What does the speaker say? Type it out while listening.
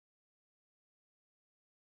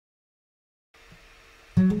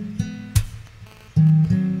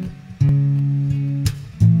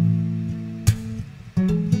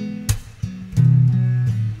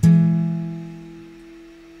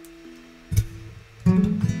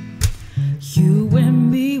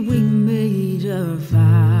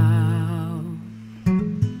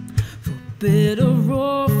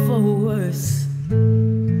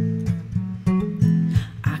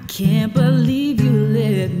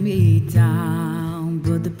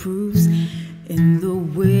proofs in the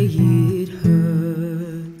way it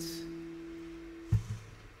hurts.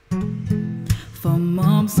 For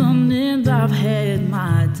months on end I've had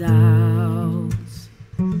my doubts,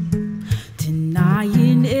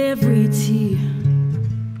 denying every tear.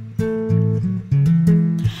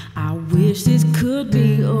 I wish this could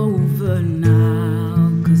be over now,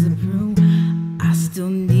 'cause I still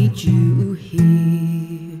need you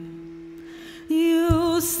here.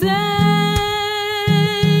 You say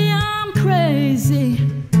I'm crazy,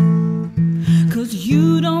 'cause you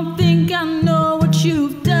don't think I know what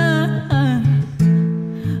you've done.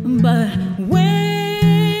 But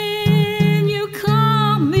when you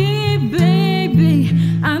call me baby,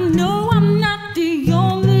 I know I'm not the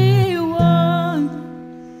only one.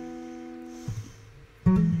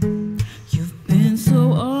 You've been so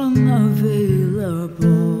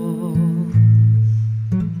unavailable.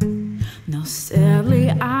 Now sadly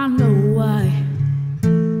I know why.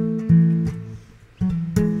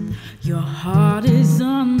 Your heart is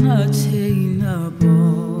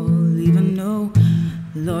unattainable, even though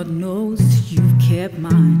Lord knows you've kept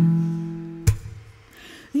mine.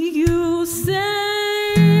 You say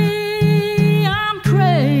I'm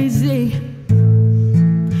crazy,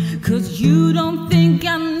 'cause you don't think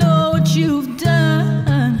I know what you've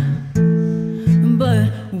done. But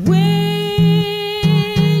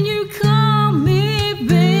when you call me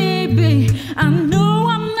baby, I know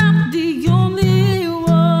I'm not the only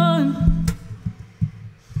one.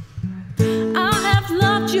 I have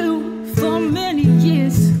loved you for many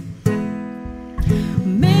years.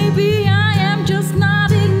 Maybe I am just not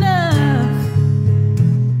enough.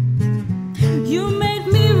 You made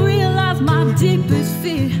me realize my deepest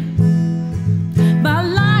fear by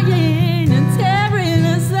lying and tearing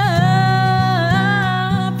us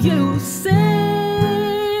up. You say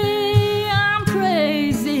I'm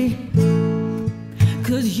crazy,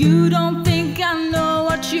 'cause you don't think I know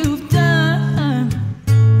what you've done.